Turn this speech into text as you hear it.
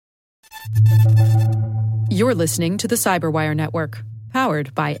You're listening to the Cyberwire Network,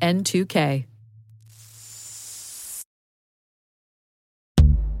 powered by N2K.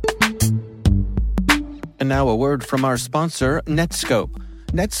 And now a word from our sponsor, Netskope.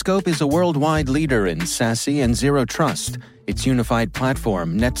 Netskope is a worldwide leader in SASE and Zero Trust. Its unified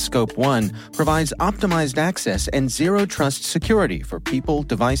platform, Netskope One, provides optimized access and Zero Trust security for people,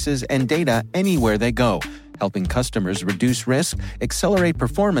 devices, and data anywhere they go, helping customers reduce risk, accelerate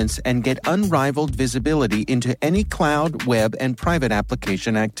performance, and get unrivaled visibility into any cloud, web, and private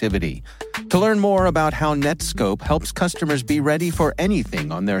application activity. To learn more about how Netskope helps customers be ready for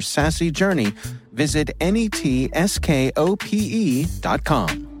anything on their SASE journey, visit netskope.com.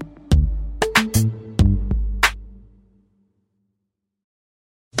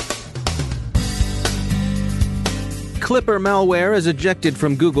 Clipper malware is ejected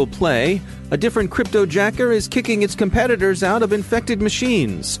from Google Play. A different cryptojacker is kicking its competitors out of infected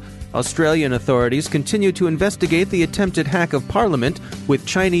machines. Australian authorities continue to investigate the attempted hack of Parliament, with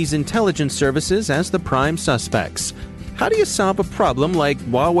Chinese intelligence services as the prime suspects. How do you solve a problem like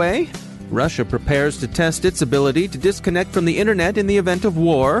Huawei? Russia prepares to test its ability to disconnect from the internet in the event of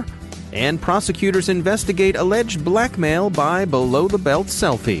war. And prosecutors investigate alleged blackmail by below-the-belt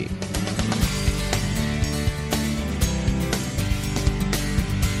selfie.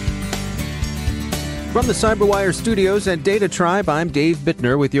 From the Cyberwire studios at Data Tribe, I'm Dave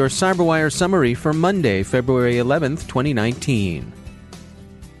Bittner with your Cyberwire summary for Monday, February 11th, 2019.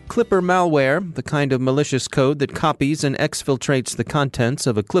 Clipper malware, the kind of malicious code that copies and exfiltrates the contents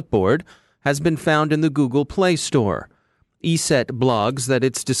of a clipboard, has been found in the Google Play Store. ESET blogs that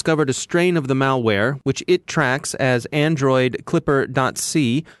it's discovered a strain of the malware, which it tracks as Android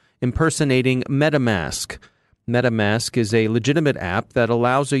Clipper.c, impersonating MetaMask. MetaMask is a legitimate app that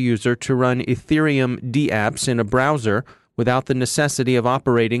allows a user to run Ethereum dApps in a browser without the necessity of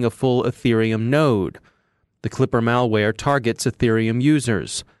operating a full Ethereum node. The Clipper malware targets Ethereum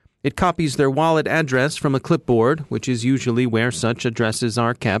users. It copies their wallet address from a clipboard, which is usually where such addresses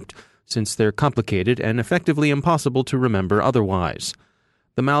are kept, since they're complicated and effectively impossible to remember otherwise.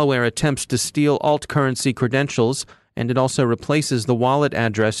 The malware attempts to steal alt-currency credentials, and it also replaces the wallet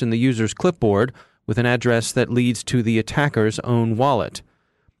address in the user's clipboard with an address that leads to the attacker's own wallet.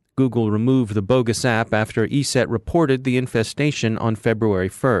 Google removed the bogus app after ESET reported the infestation on February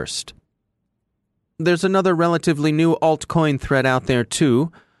 1st. There's another relatively new altcoin threat out there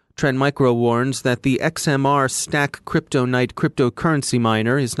too. Trend Micro warns that the XMR Stack CryptoNight cryptocurrency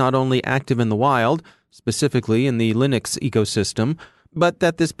miner is not only active in the wild, specifically in the Linux ecosystem, but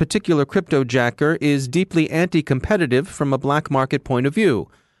that this particular cryptojacker is deeply anti-competitive from a black market point of view.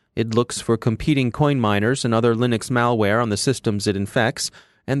 It looks for competing coin miners and other Linux malware on the systems it infects,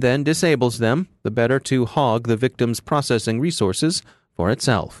 and then disables them, the better to hog the victim's processing resources for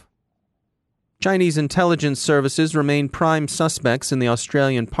itself. Chinese intelligence services remain prime suspects in the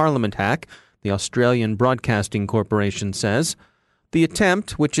Australian Parliament hack, the Australian Broadcasting Corporation says. The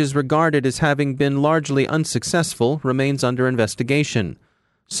attempt, which is regarded as having been largely unsuccessful, remains under investigation.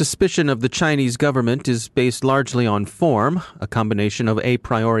 Suspicion of the Chinese government is based largely on form, a combination of a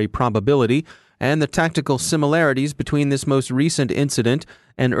priori probability, and the tactical similarities between this most recent incident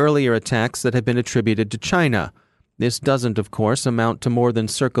and earlier attacks that have been attributed to China. This doesn't, of course, amount to more than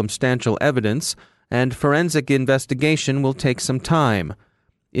circumstantial evidence, and forensic investigation will take some time.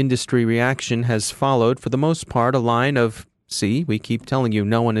 Industry reaction has followed, for the most part, a line of, "See, we keep telling you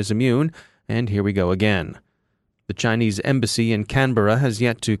no one is immune, and here we go again." The Chinese embassy in Canberra has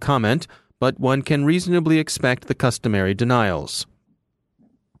yet to comment, but one can reasonably expect the customary denials.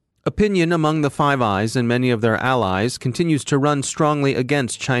 Opinion among the Five Eyes and many of their allies continues to run strongly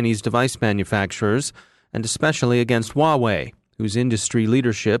against Chinese device manufacturers, and especially against Huawei, whose industry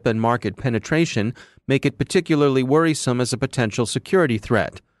leadership and market penetration make it particularly worrisome as a potential security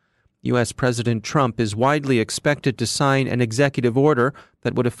threat. U.S. President Trump is widely expected to sign an executive order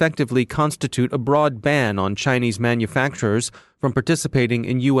that would effectively constitute a broad ban on Chinese manufacturers from participating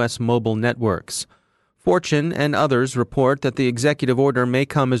in U.S. mobile networks. Fortune and others report that the executive order may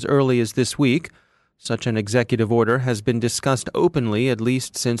come as early as this week. Such an executive order has been discussed openly at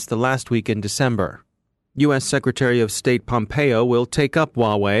least since the last week in December. U.S. Secretary of State Pompeo will take up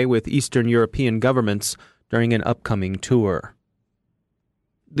Huawei with Eastern European governments during an upcoming tour.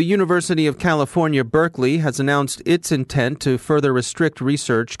 The University of California, Berkeley has announced its intent to further restrict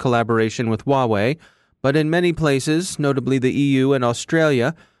research collaboration with Huawei, but in many places, notably the EU and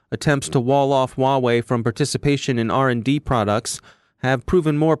Australia, attempts to wall off Huawei from participation in R&D products have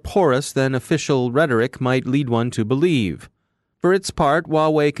proven more porous than official rhetoric might lead one to believe. For its part,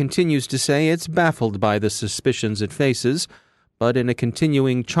 Huawei continues to say it's baffled by the suspicions it faces, But in a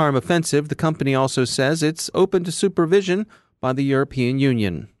continuing charm offensive, the company also says it's open to supervision by the European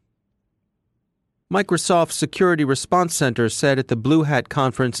Union. Microsoft's Security Response Center said at the Blue Hat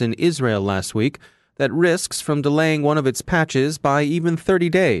conference in Israel last week that risks from delaying one of its patches by even 30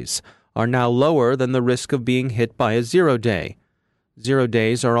 days are now lower than the risk of being hit by a 0-day. 0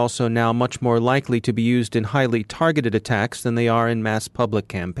 days are also now much more likely to be used in highly targeted attacks than they are in mass public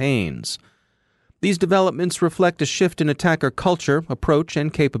campaigns. These developments reflect a shift in attacker culture, approach,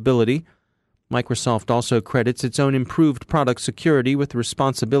 and capability. Microsoft also credits its own improved product security with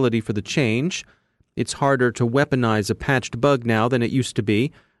responsibility for the change. It's harder to weaponize a patched bug now than it used to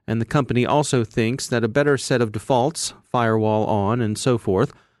be, and the company also thinks that a better set of defaults, firewall on, and so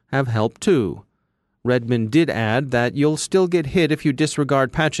forth, have helped too. Redmond did add that you'll still get hit if you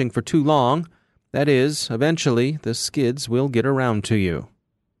disregard patching for too long. That is, eventually, the skids will get around to you.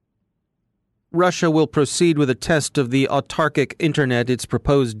 Russia will proceed with a test of the autarkic Internet its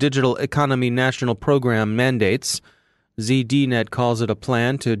proposed Digital Economy National Program mandates. ZDNet calls it a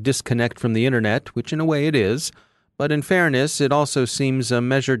plan to disconnect from the Internet, which in a way it is. But in fairness, it also seems a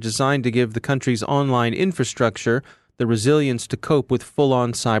measure designed to give the country's online infrastructure the resilience to cope with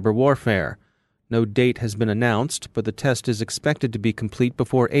full-on cyber warfare. No date has been announced, but the test is expected to be complete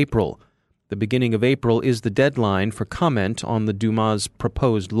before April. The beginning of April is the deadline for comment on the Duma's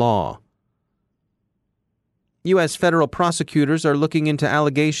proposed law. U.S. federal prosecutors are looking into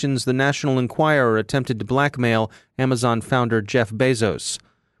allegations the National Enquirer attempted to blackmail Amazon founder Jeff Bezos.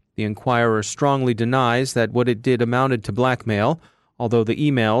 The Enquirer strongly denies that what it did amounted to blackmail, although the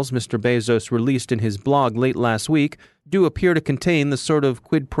emails Mr. Bezos released in his blog late last week do appear to contain the sort of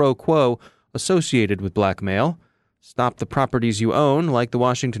quid pro quo associated with blackmail. Stop the properties you own, like the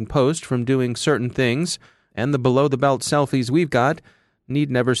Washington Post, from doing certain things, and the below-the-belt selfies we've got need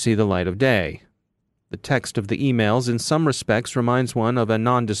never see the light of day. The text of the emails in some respects reminds one of a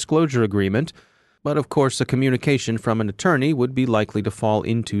non-disclosure agreement, but of course a communication from an attorney would be likely to fall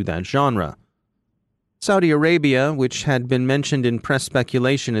into that genre. Saudi Arabia, which had been mentioned in press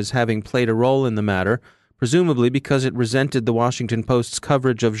speculation as having played a role in the matter, presumably because it resented the Washington Post's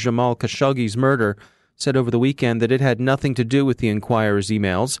coverage of Jamal Khashoggi's murder, said over the weekend that it had nothing to do with the Enquirer's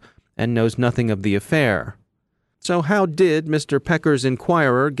emails and knows nothing of the affair. So how did Mr. Pecker's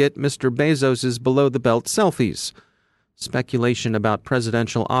Enquirer get Mr. Bezos's below-the-belt selfies? Speculation about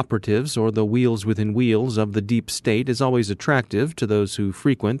presidential operatives or the wheels within wheels of the deep state is always attractive to those who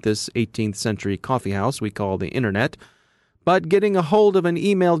frequent this 18th century coffeehouse we call the Internet, but getting a hold of an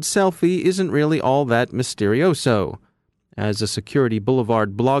emailed selfie isn't really all that mysterioso. As a Security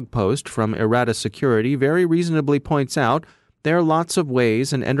Boulevard blog post from Errata Security very reasonably points out, there are lots of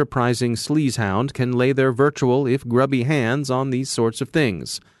ways an enterprising sleazehound can lay their virtual, if grubby, hands on these sorts of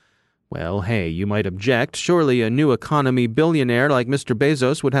things. Well, hey, you might object. Surely a new economy billionaire like Mr.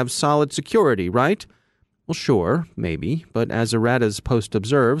 Bezos would have solid security, right? Well, sure, maybe, but as Errata's post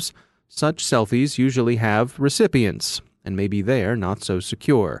observes, such selfies usually have recipients, and maybe they're not so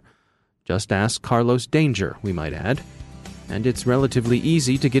secure. Just ask Carlos Danger, we might add. And it's relatively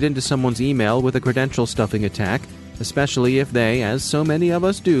easy to get into someone's email with a credential stuffing attack, especially if they, as so many of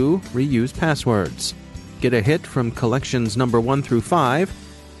us do, reuse passwords. Get a hit from collections number 1 through 5,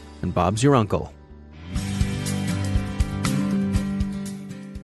 and Bob's your uncle.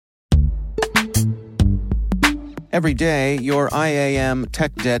 Every day, your IAM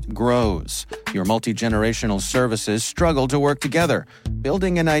tech debt grows. Your multi-generational services struggle to work together.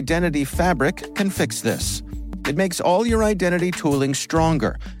 Building an identity fabric can fix this. It makes all your identity tooling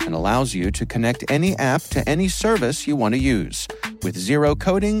stronger and allows you to connect any app to any service you want to use, with zero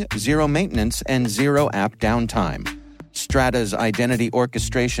coding, zero maintenance, and zero app downtime. Strata's identity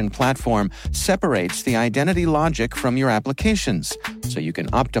orchestration platform separates the identity logic from your applications, so you can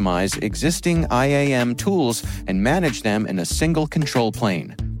optimize existing IAM tools and manage them in a single control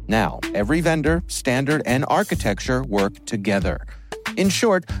plane. Now, every vendor, standard, and architecture work together. In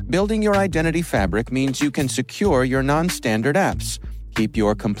short, building your identity fabric means you can secure your non-standard apps, keep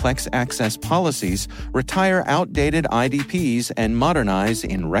your complex access policies, retire outdated IDPs, and modernize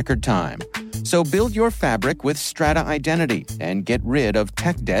in record time. So build your fabric with Strata Identity and get rid of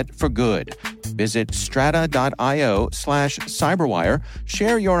tech debt for good. Visit strata.io/cyberwire,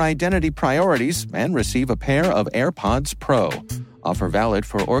 share your identity priorities, and receive a pair of AirPods Pro. Offer valid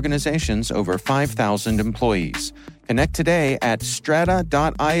for organizations over 5,000 employees. Connect today at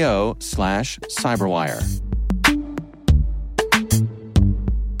strata.io/cyberwire.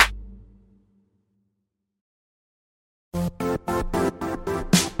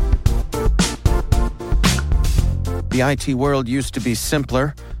 The IT world used to be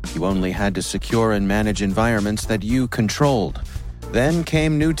simpler. You only had to secure and manage environments that you controlled. Then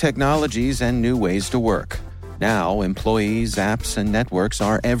came new technologies and new ways to work. Now, employees, apps, and networks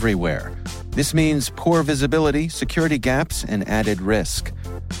are everywhere. This means poor visibility, security gaps, and added risk.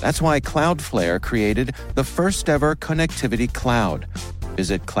 That's why Cloudflare created the first-ever connectivity cloud.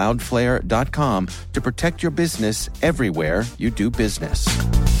 Visit cloudflare.com to protect your business everywhere you do business.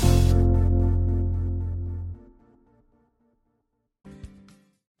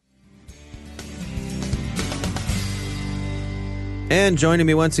 And joining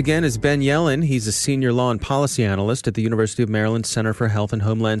me once again is Ben Yelin. He's a senior law and policy analyst at the University of Maryland Center for Health and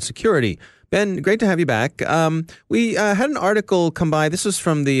Homeland Security. Ben, great to have you back. We had an article come by. This was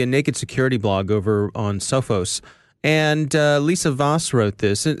from the Naked Security blog over on Sophos. And Lisa Voss wrote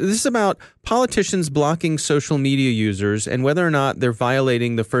this. This is about politicians blocking social media users and whether or not they're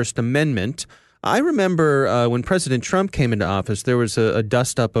violating the First Amendment. I remember when President Trump came into office, there was a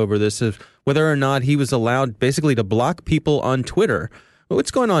dust-up over this of whether or not he was allowed basically to block people on Twitter.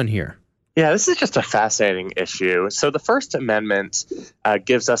 What's going on here? Yeah, this is just a fascinating issue. So the First Amendment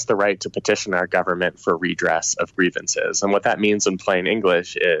gives us the right to petition our government for redress of grievances. And what that means in plain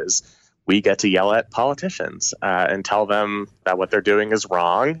English is we get to yell at politicians and tell them that what they're doing is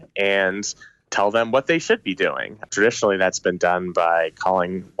wrong and tell them what they should be doing. Traditionally, that's been done by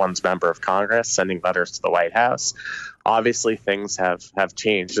calling one's member of Congress, sending letters to the White House. Obviously, things have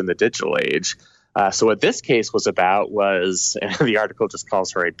changed in the digital age. So what this case was about was, and the article just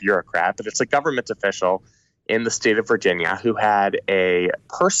calls her a bureaucrat, but it's a government official in the state of Virginia who had a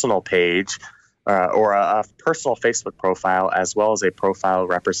personal page or a personal Facebook profile, as well as a profile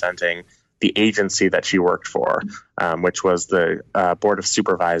representing the agency that she worked for, which was the Board of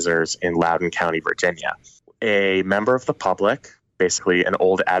Supervisors in Loudoun County, Virginia. A member of the public, basically an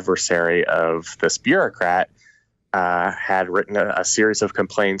old adversary of this bureaucrat, had written a series of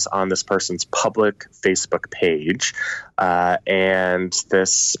complaints on this person's public Facebook page, and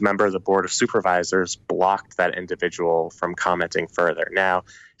this member of the Board of Supervisors blocked that individual from commenting further. Now,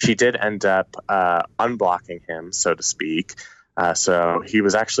 she did end up unblocking him, so to speak, so he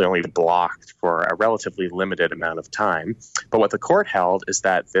was actually only blocked for a relatively limited amount of time. But what the court held is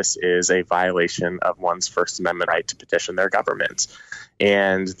that this is a violation of one's First Amendment right to petition their government.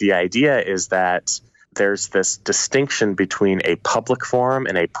 And the idea is that there's this distinction between a public forum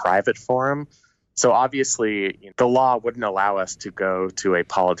and a private forum. So obviously, the law wouldn't allow us to go to a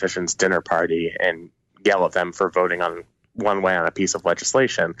politician's dinner party and yell at them for voting on one way on a piece of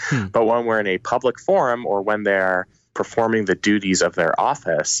legislation. But when we're in a public forum or when they're performing the duties of their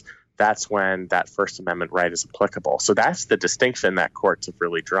office, that's when that First Amendment right is applicable. So that's the distinction that courts have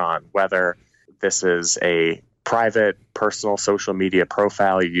really drawn, whether this is a private, personal social media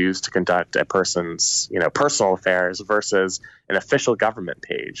profile used to conduct a person's, personal affairs versus an official government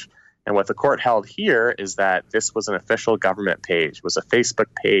page. And what the court held here is that this was an official government page. It was a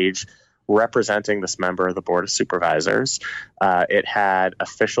Facebook page representing this member of the Board of Supervisors. It had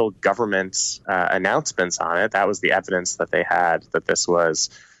official government announcements on it. That was the evidence that they had that this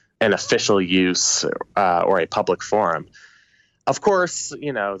was an official use or a public forum. Of course,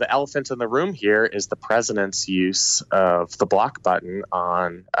 the elephant in the room here is the president's use of the block button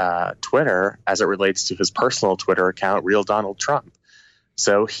on Twitter as it relates to his personal Twitter account, Real Donald Trump.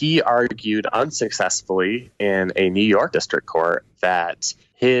 So he argued unsuccessfully in a New York district court that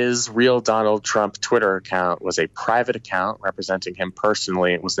his Real Donald Trump Twitter account was a private account representing him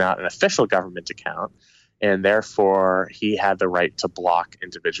personally. It was not an official government account, and therefore he had the right to block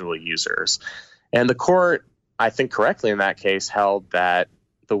individual users. And the court, I think correctly in that case, held that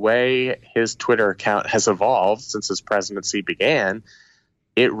the way his Twitter account has evolved since his presidency began,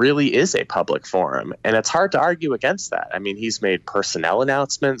 it really is a public forum. And it's hard to argue against that. I mean, he's made personnel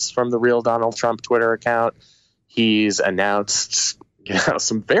announcements from the Real Donald Trump Twitter account. He's announced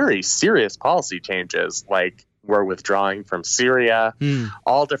some very serious policy changes, like we're withdrawing from Syria,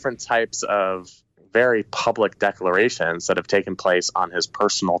 all different types of very public declarations that have taken place on his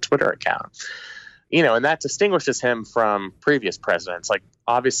personal Twitter account. And that distinguishes him from previous presidents. Like,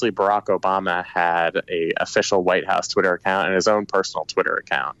 obviously, Barack Obama had an official White House Twitter account and his own personal Twitter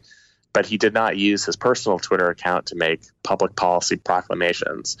account, but he did not use his personal Twitter account to make public policy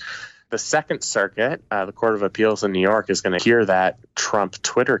proclamations. The Second Circuit, the Court of Appeals in New York, is going to hear that Trump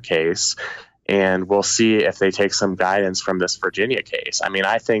Twitter case, and we'll see if they take some guidance from this Virginia case. I mean,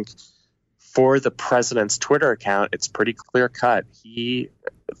 I think for the president's Twitter account, it's pretty clear cut. He,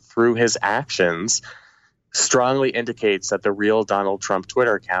 through his actions, strongly indicates that the Real Donald Trump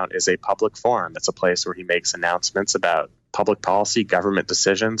Twitter account is a public forum. It's a place where he makes announcements about public policy, government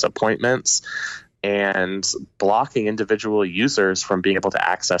decisions, appointments, and blocking individual users from being able to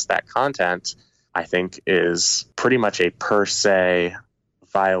access that content I think is pretty much a per se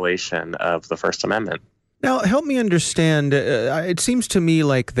violation of the First Amendment. Now, help me understand. It seems to me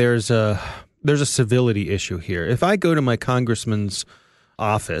like there's a civility issue here. If I go to my congressman's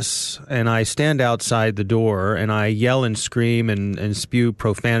office and I stand outside the door and I yell and scream and spew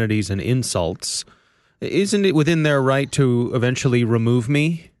profanities and insults, isn't it within their right to eventually remove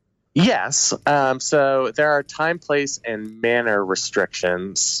me? Yes. So there are time, place, and manner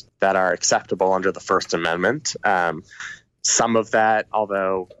restrictions that are acceptable under the First Amendment. Some of that,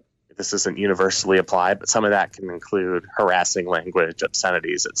 although this isn't universally applied, but some of that can include harassing language,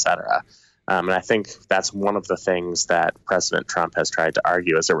 obscenities, etc. And I think that's one of the things that President Trump has tried to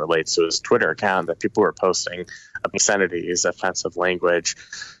argue as it relates to his Twitter account, that people were posting obscenities, offensive language.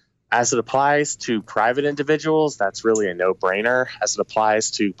 As it applies to private individuals, that's really a no-brainer. As it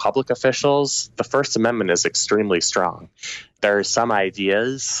applies to public officials, the First Amendment is extremely strong. There are some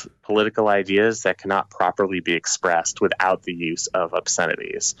ideas, political ideas, that cannot properly be expressed without the use of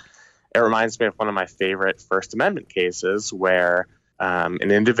obscenities. It reminds me of one of my favorite First Amendment cases where an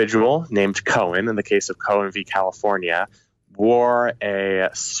individual named Cohen, in the case of Cohen v. California, wore a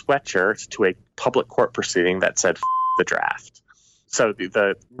sweatshirt to a public court proceeding that said, "F the draft." So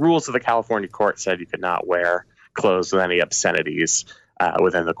the rules of the California court said you could not wear clothes with any obscenities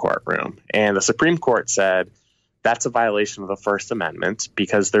within the courtroom. And the Supreme Court said that's a violation of the First Amendment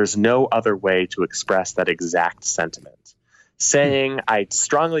because there's no other way to express that exact sentiment. Saying, "I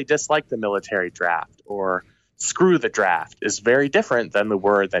strongly dislike the military draft," or "screw the draft," is very different than the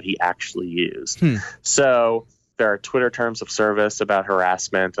word that he actually used. So there are Twitter terms of service about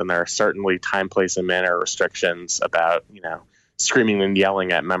harassment, and there are certainly time, place, and manner restrictions about, screaming and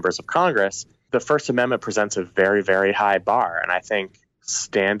yelling at members of Congress. The First Amendment presents a very, very high bar. And I think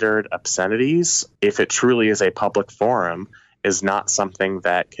standard obscenities, if it truly is a public forum, is not something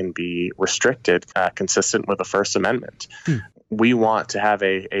that can be restricted consistent with the First Amendment. We want to have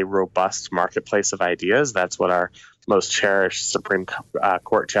a robust marketplace of ideas. That's what our most cherished Supreme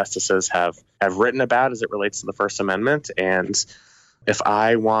Court justices have written about as it relates to the First Amendment. And if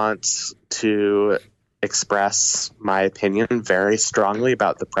I want to express my opinion very strongly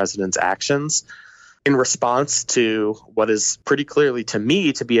about the president's actions in response to what is pretty clearly to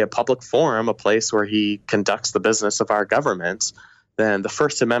me to be a public forum, a place where he conducts the business of our government, then the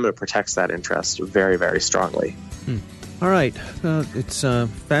First Amendment protects that interest very, very strongly. All right. It's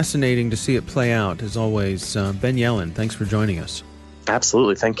fascinating to see it play out, as always. Ben Yelin, thanks for joining us.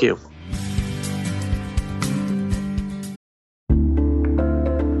 Absolutely. Thank you.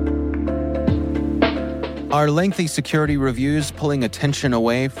 Are lengthy security reviews pulling attention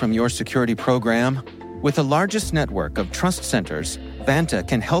away from your security program? With the largest network of trust centers, Vanta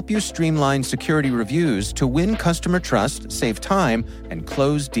can help you streamline security reviews to win customer trust, save time, and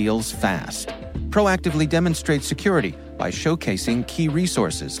close deals fast. Proactively demonstrate security by showcasing key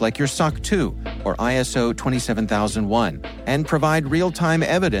resources like your SOC 2 or ISO 27001 and provide real-time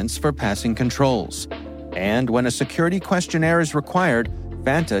evidence for passing controls. And when a security questionnaire is required,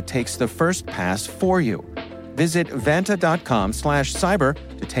 Vanta takes the first pass for you. Visit vanta.com/cyber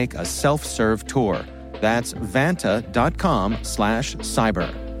to take a self-serve tour. That's vanta.com/cyber.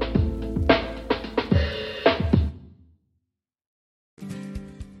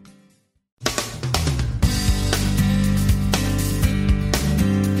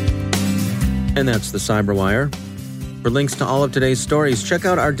 And that's the Cyberwire. For links to all of today's stories, check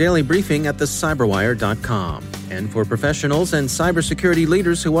out our daily briefing at thecyberwire.com. And for professionals and cybersecurity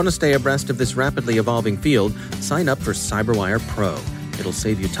leaders who want to stay abreast of this rapidly evolving field, sign up for Cyberwire Pro. It'll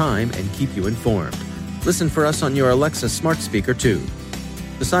save you time and keep you informed. Listen for us on your Alexa smart speaker, too.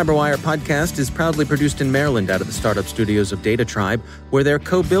 The Cyberwire podcast is proudly produced in Maryland out of the startup studios of Data Tribe, where they're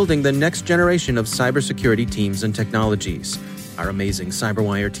co-building the next generation of cybersecurity teams and technologies. Our amazing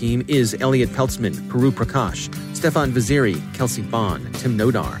Cyberwire team is Elliot Peltzman, Puru Prakash, Stefan Vaziri, Kelsey Bond, Tim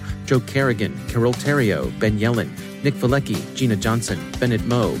Nodar, Joe Kerrigan, Carol Terrio, Ben Yelin, Nick Valecki, Gina Johnson, Bennett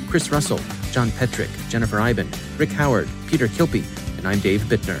Moe, Chris Russell, John Petrick, Jennifer Iben, Rick Howard, Peter Kilpie, and I'm Dave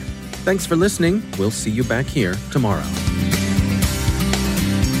Bittner. Thanks for listening. We'll see you back here tomorrow.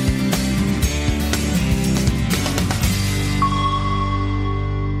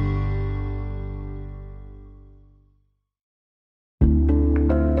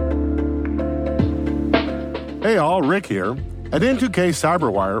 Hey all, Rick here. At N2K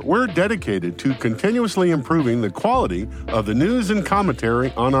Cyberwire, we're dedicated to continuously improving the quality of the news and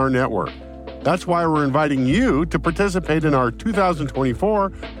commentary on our network. That's why we're inviting you to participate in our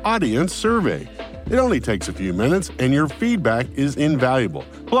 2024 audience survey. It only takes a few minutes, and your feedback is invaluable.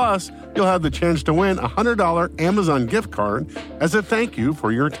 Plus, you'll have the chance to win a $100 Amazon gift card as a thank you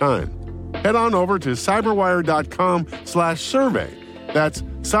for your time. head on over to cyberwire.com/survey. That's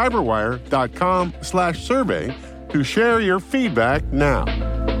cyberwire.com/survey to share your feedback now.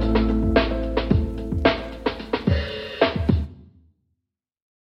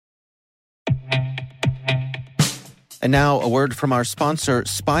 And now a word from our sponsor,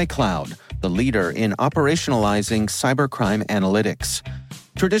 SpyCloud, the leader in operationalizing cybercrime analytics.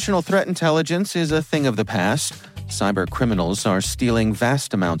 Traditional threat intelligence is a thing of the past. Cyber criminals are stealing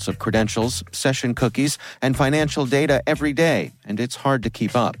vast amounts of credentials, session cookies, and financial data every day, and it's hard to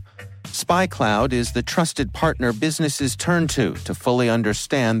keep up. SpyCloud is the trusted partner businesses turn to fully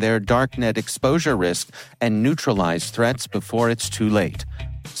understand their darknet exposure risk and neutralize threats before it's too late.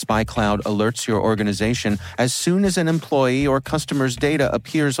 SpyCloud alerts your organization as soon as an employee or customer's data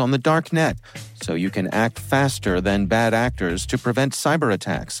appears on the dark net, so you can act faster than bad actors to prevent cyber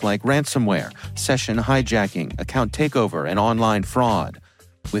attacks like ransomware, session hijacking, account takeover, and online fraud.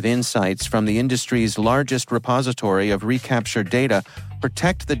 With insights from the industry's largest repository of recaptured data,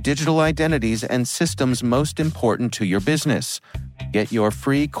 protect the digital identities and systems most important to your business. Get your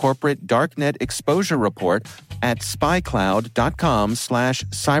free corporate darknet exposure report at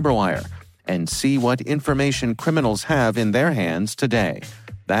spycloud.com/cyberwire and see what information criminals have in their hands today.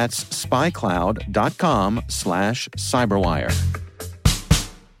 That's spycloud.com/cyberwire.